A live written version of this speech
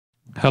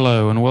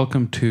Hello and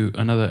welcome to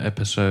another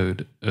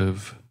episode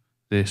of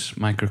this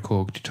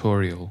Microkorg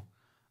tutorial.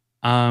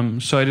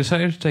 So I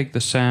decided to take the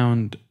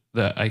sound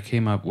that I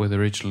came up with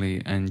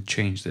originally and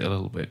changed it a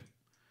little bit.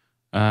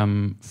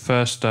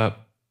 First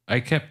up,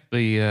 I kept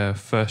the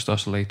first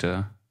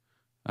oscillator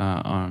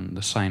on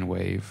the sine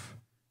wave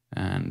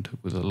and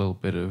with a little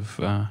bit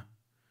of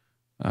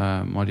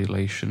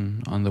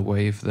modulation on the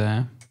wave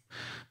there.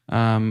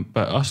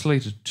 But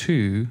oscillator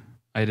 2,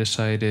 I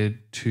decided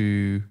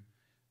to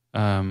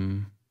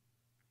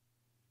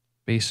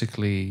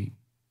basically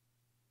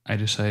I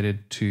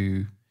decided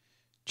to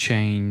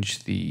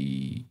change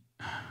the,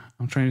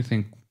 I'm trying to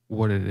think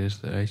what it is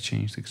that I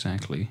changed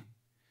exactly.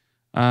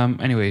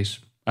 Anyways,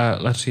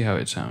 let's see how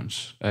it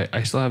sounds.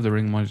 I still have the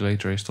ring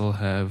modulator, I still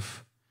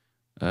have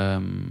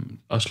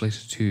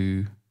oscillator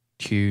 2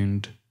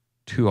 tuned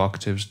 2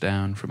 octaves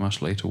down from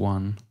oscillator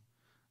 1,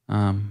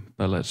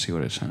 but let's see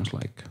what it sounds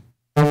like.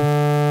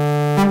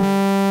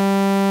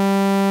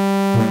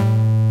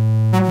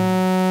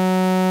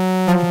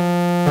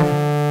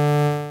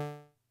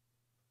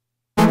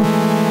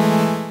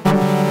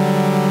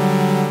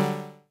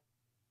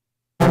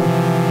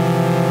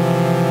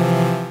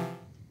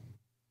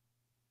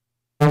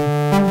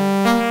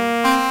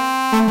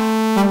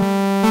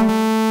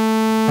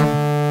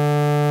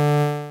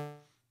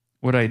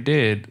 What I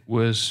did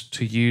was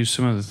to use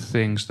some of the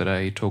things that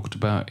I talked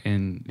about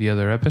in the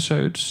other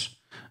episodes.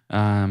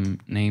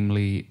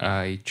 Namely,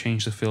 I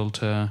changed the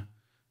filter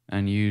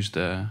and used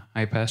a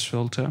high-pass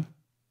filter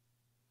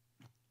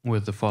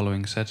with the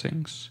following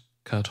settings: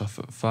 cutoff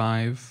at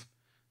 5,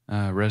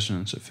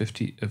 resonance at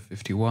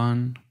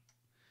 51.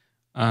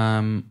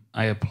 I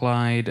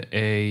applied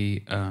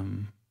a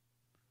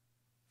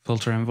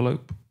filter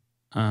envelope,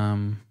 a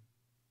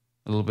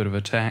little bit of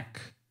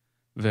attack,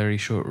 very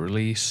short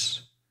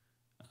release,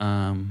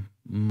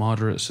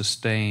 moderate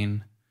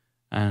sustain,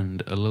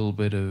 and a little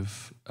bit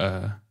of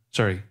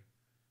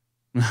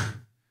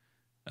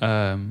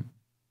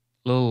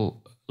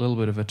little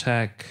bit of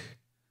attack,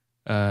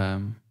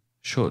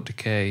 short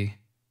decay,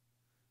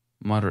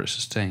 moderate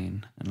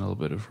sustain, and a little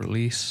bit of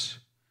release,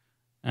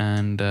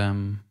 and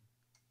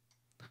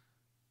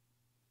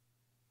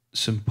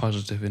some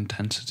positive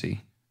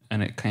intensity,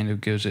 and it kind of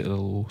gives it a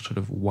little sort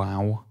of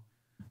wow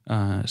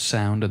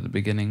sound at the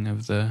beginning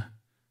of the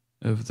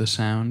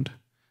sound.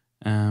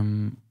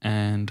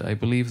 And I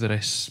believe that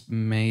I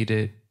made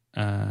it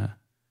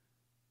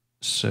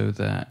so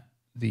that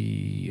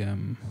the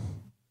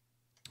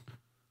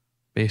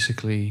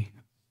basically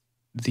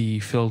the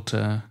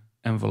filter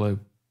envelope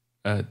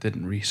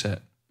didn't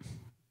reset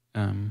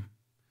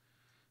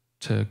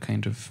to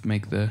kind of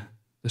make the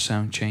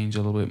sound change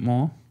a little bit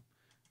more.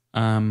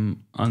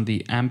 On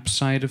the amp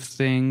side of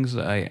things,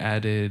 I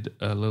added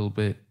a little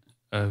bit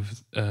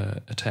of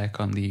attack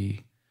on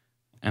the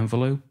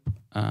envelope.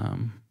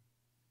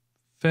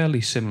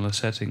 Fairly similar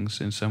settings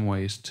in some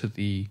ways to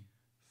the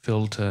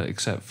filter,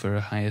 except for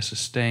a higher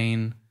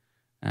sustain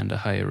and a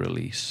higher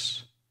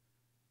release.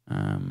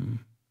 And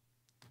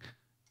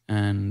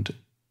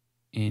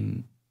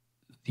in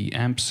the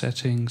amp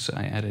settings,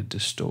 I added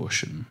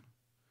distortion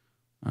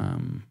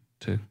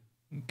to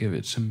give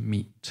it some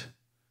meat,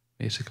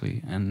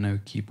 basically, and no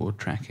keyboard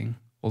tracking,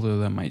 although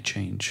that might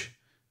change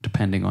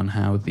depending on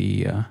how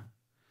the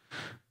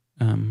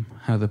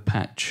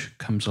patch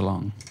comes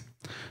along.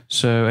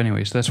 So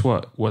anyways, that's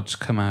what's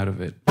come out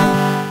of it.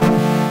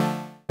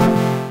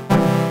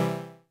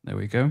 There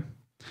we go.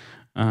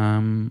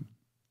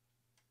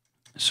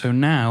 So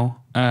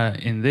now,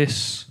 in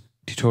this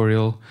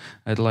tutorial,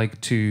 I'd like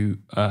to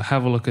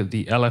have a look at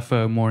the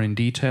LFO more in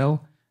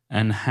detail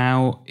and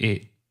how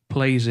it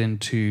plays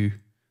into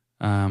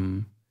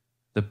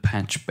the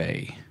patch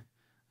bay.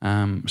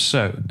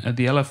 So at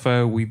the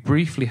LFO, we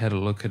briefly had a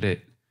look at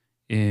it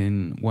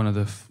in one of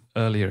the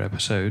earlier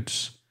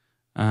episodes.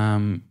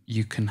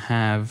 You can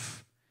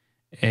have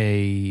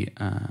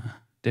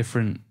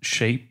different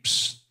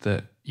shapes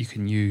that you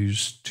can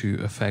use to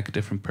affect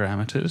different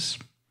parameters.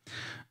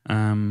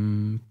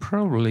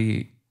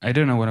 Probably, I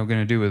don't know what I'm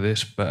going to do with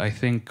this, but I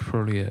think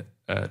probably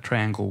a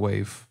triangle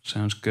wave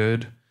sounds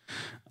good.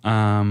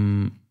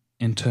 In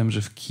terms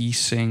of key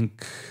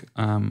sync,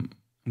 I'm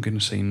going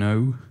to say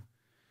no,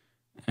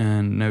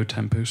 and no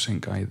tempo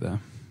sync either.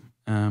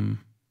 And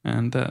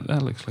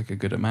that looks like a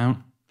good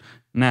amount.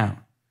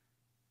 Now,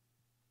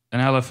 an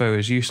LFO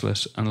is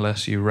useless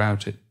unless you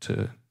route it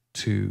to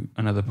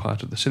another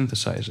part of the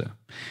synthesizer.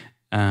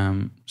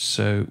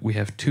 So we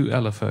have 2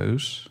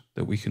 LFOs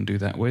that we can do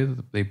that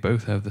with. They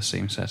both have the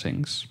same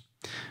settings.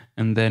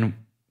 And then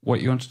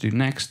what you want to do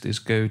next is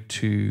go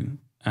to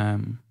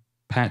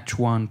patch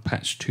 1,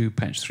 patch 2,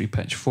 patch 3,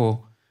 patch 4.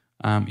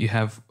 You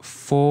have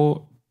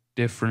 4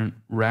 different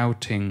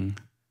routing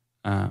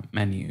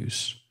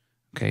menus.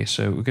 Okay,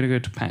 so we're going to go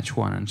to patch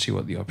 1 and see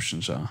what the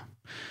options are.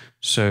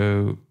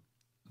 So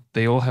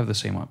they all have the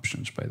same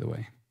options, by the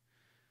way.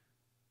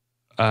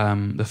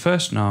 The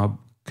first knob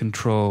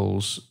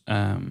controls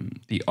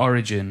the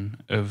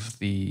origin of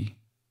the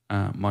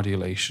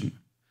modulation.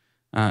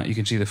 You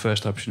can see the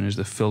first option is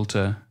the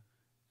filter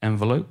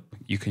envelope.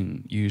 You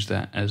can use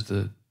that as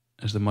the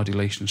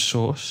modulation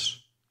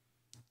source,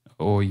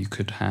 or you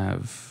could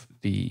have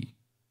the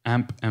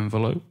amp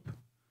envelope,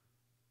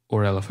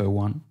 or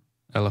LFO1,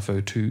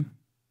 LFO2,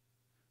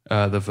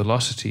 the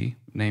velocity,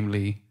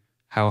 namely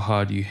how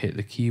hard you hit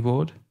the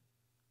keyboard.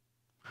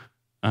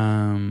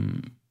 I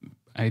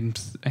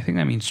think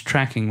that means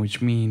tracking,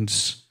 which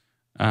means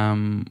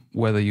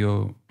whether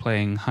you're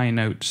playing high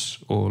notes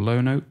or low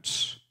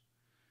notes.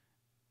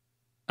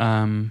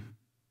 The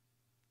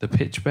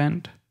pitch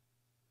bend,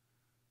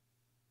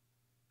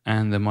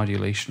 and the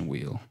modulation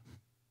wheel.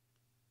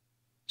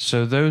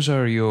 So those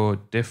are your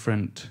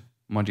different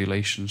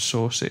modulation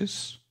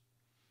sources.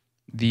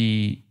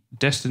 The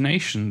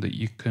destination that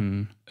you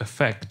can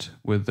affect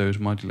with those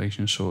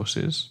modulation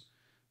sources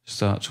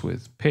starts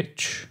with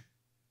pitch.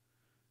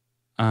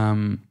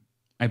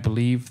 I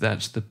believe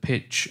that's the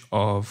pitch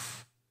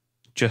of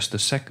just the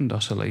second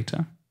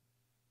oscillator.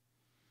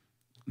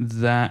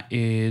 That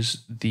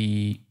is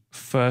the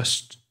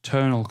first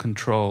tonal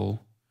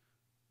control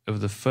of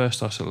the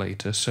first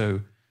oscillator.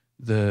 So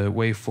the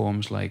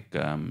waveforms like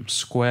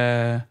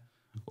square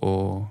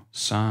or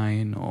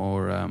sine,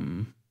 or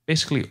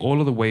basically all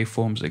of the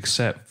waveforms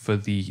except for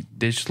the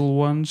digital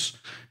ones.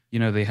 You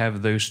know, they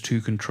have those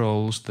two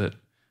controls that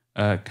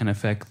can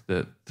affect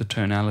the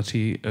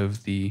tonality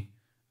of the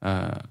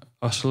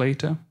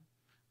oscillator.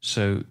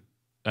 So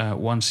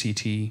one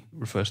CT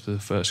refers to the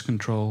first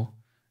control,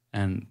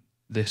 and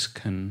this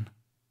can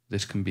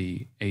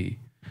be a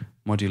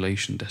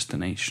modulation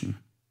destination.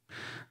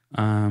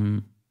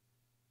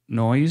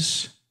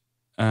 Noise.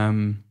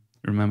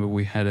 Remember,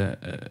 we had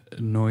a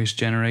noise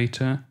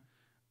generator,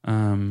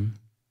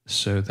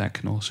 so that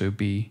can also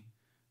be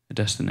a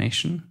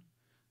destination.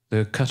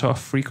 The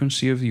cutoff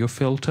frequency of your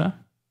filter,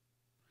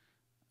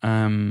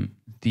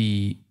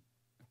 the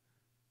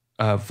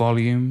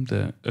volume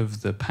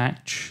of the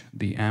patch,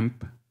 the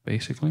amp,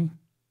 basically.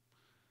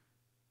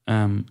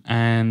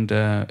 And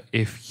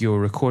if you're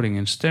recording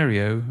in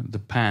stereo, the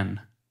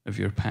pan of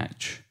your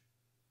patch,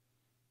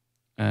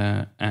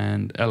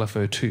 and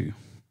LFO2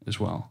 as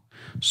well.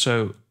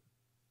 So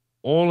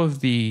all of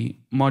the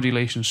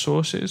modulation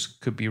sources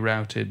could be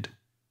routed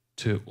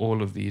to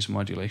all of these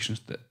modulation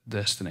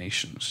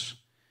destinations.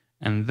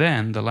 And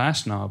then the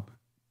last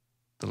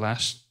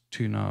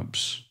two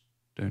knobs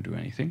don't do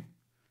anything.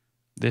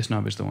 This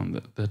knob is the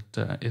one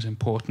that is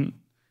important.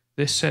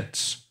 This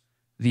sets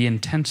the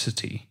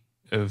intensity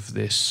of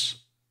this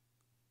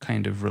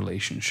kind of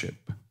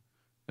relationship,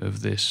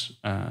 of this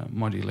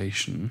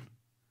modulation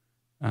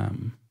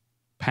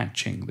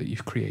patching that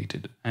you've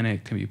created, and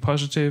it can be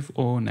positive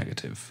or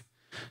negative.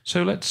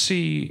 So let's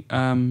see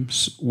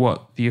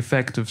what the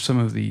effect of some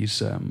of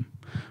these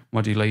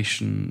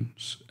modulation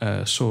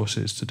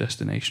sources to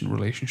destination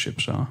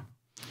relationships are.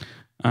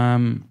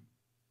 I'm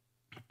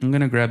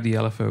going to grab the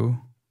LFO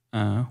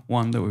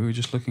one that we were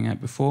just looking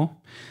at before,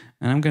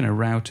 and I'm going to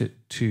route it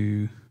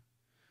to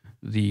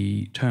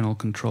the tonal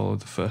control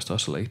of the first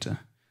oscillator.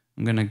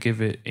 I'm going to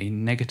give it a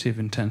negative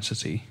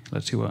intensity.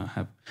 Let's see what I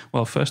have.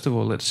 Well, first of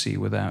all, let's see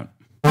without.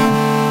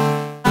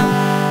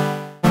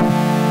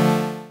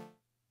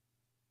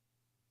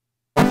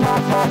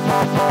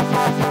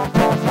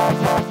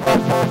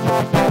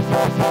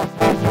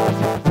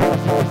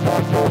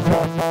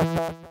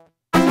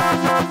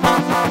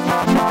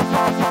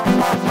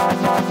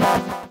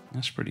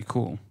 That's pretty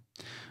cool.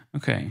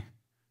 Okay,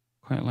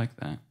 quite like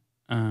that.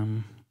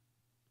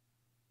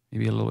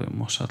 Maybe a little bit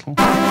more subtle.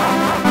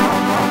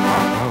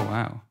 Oh,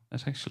 wow.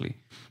 That's actually...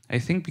 I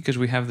think because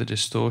we have the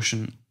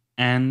distortion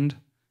and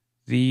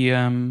the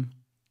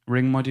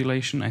ring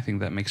modulation, I think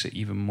that makes it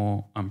even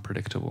more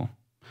unpredictable.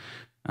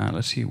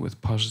 Let's see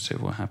with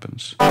positive what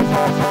happens. A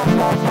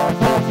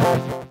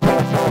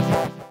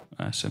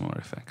similar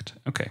effect.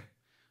 Okay.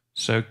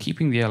 So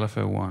keeping the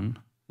LFO one,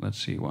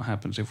 let's see what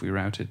happens if we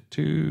route it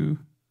to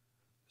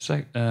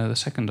the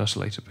second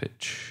oscillator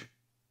pitch.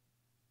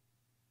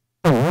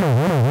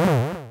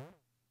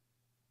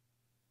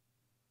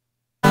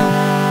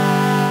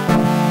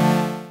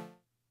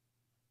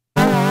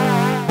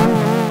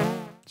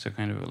 So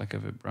kind of like a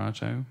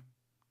vibrato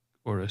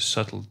or a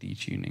subtle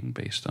detuning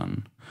based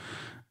on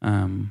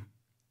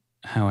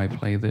how I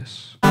play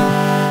this.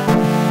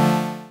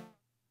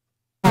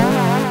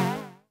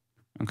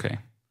 Okay.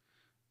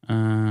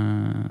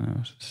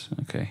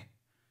 Okay.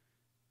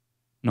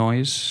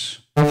 Noise.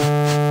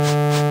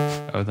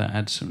 Oh, that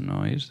adds some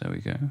noise. There we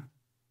go.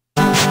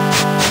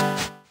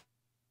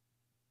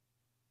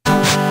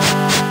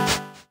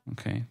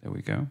 Okay, there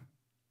we go.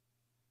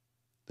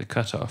 The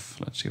cutoff.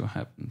 Let's see what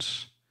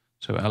happens.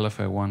 So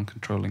LFO1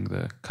 controlling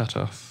the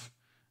cutoff,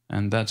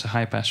 and that's a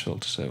high pass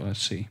filter, so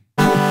let's see.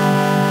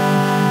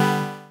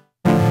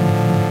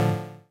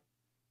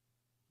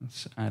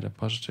 Let's add a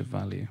positive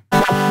value.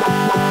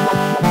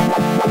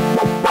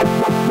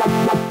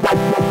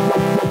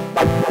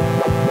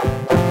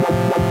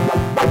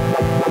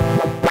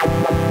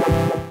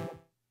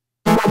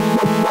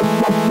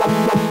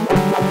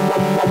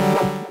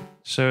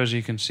 So as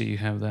you can see, you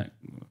have that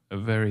a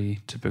very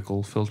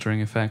typical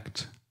filtering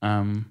effect.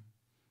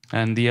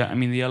 And I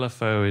mean, the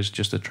LFO is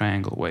just a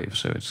triangle wave,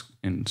 so it's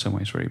in some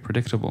ways very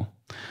predictable.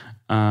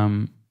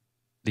 The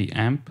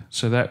amp,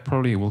 so that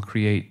probably will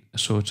create a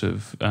sort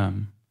of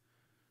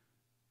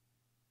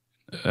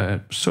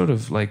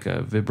like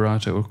a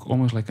vibrato, or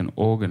almost like an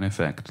organ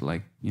effect,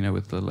 like, you know,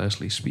 with the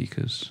Leslie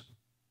speakers.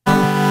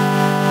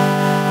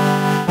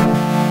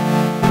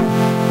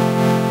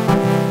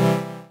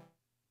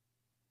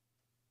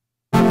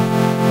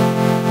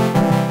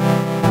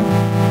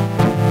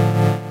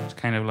 It's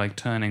kind of like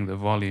turning the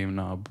volume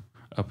knob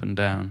up and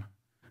down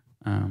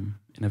in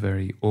a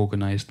very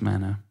organized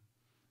manner.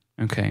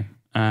 Okay,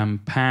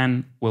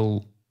 pan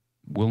will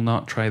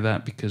not try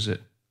that because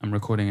I'm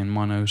recording in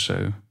mono,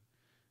 so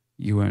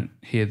you won't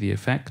hear the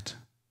effect.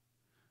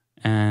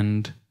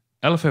 And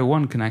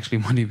LFO1 can actually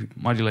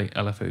modulate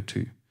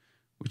LFO2,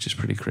 which is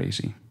pretty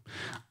crazy.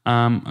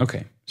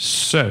 Okay,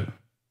 so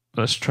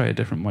let's try a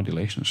different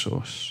modulation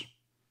source.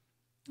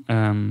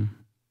 By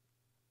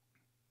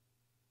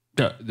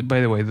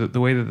the way, the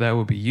way that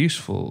would be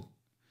useful,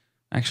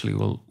 actually,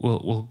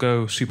 we'll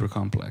go super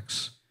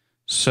complex.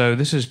 So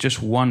this is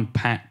just one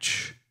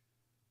patch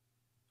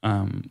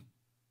of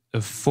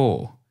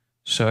 4.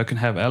 So I can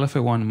have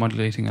LFO1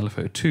 modulating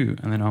LFO2,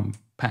 and then on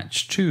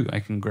patch 2, I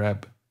can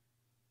grab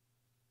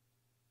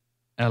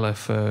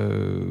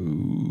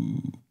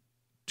LFO2,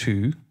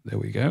 there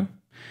we go,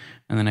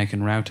 and then I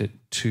can route it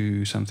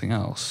to something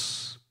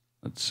else.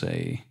 Let's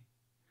say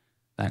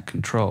that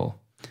control,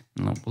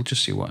 and we'll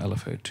just see what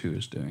LFO2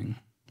 is doing.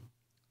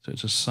 So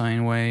it's a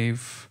sine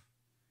wave.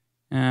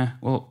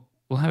 We'll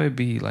have it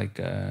be like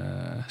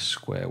a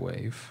square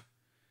wave,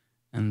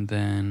 and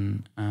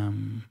then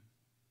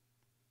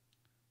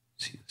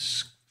see,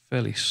 it's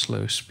fairly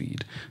slow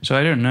speed. So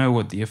I don't know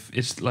what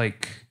it's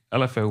like.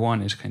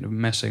 LFO1 is kind of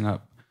messing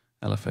up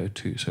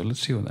LFO2. So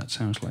let's see what that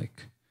sounds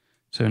like.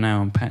 So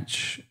now on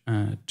patch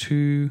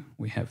 2,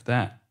 we have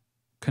that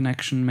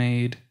connection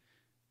made.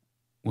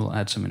 We'll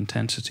add some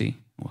intensity.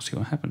 We'll see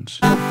what happens.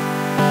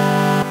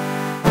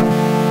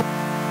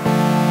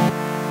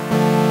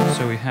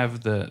 So we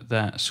have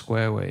that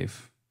square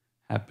wave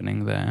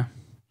happening there.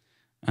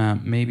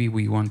 Maybe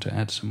we want to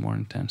add some more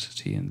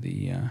intensity in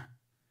the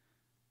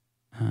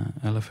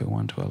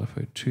LFO1 to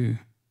LFO2.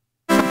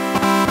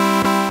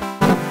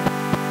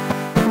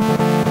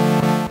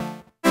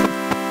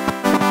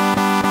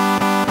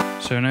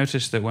 So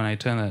notice that when I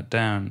turn that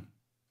down,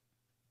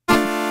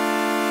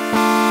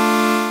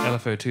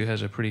 LFO2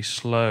 has a pretty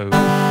slow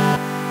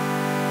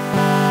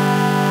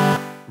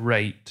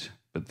rate,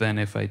 but then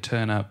if I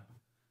turn up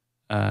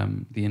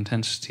the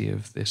intensity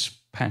of this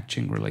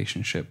patching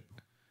relationship,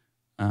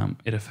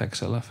 it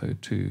affects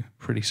LFO2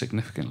 pretty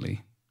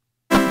significantly.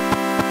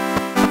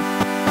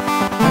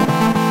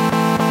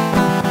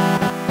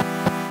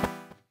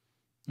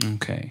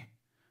 Okay.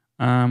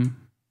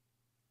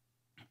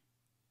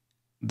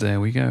 There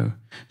we go.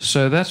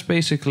 So that's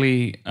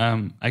basically,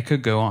 I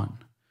could go on,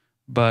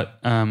 but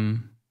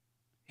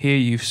here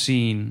you've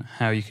seen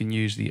how you can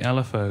use the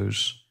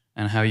LFOs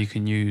and how you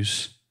can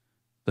use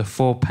the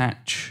 4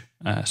 patch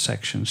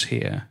sections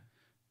here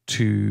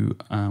to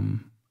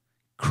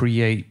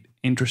create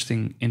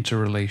interesting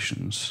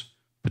interrelations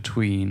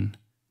between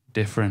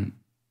different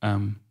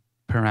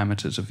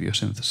parameters of your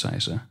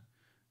synthesizer,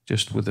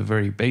 just with a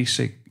very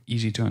basic,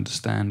 easy to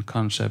understand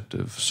concept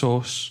of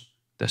source,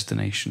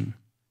 destination,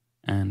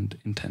 and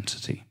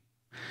intensity.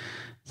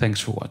 Thanks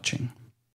for watching.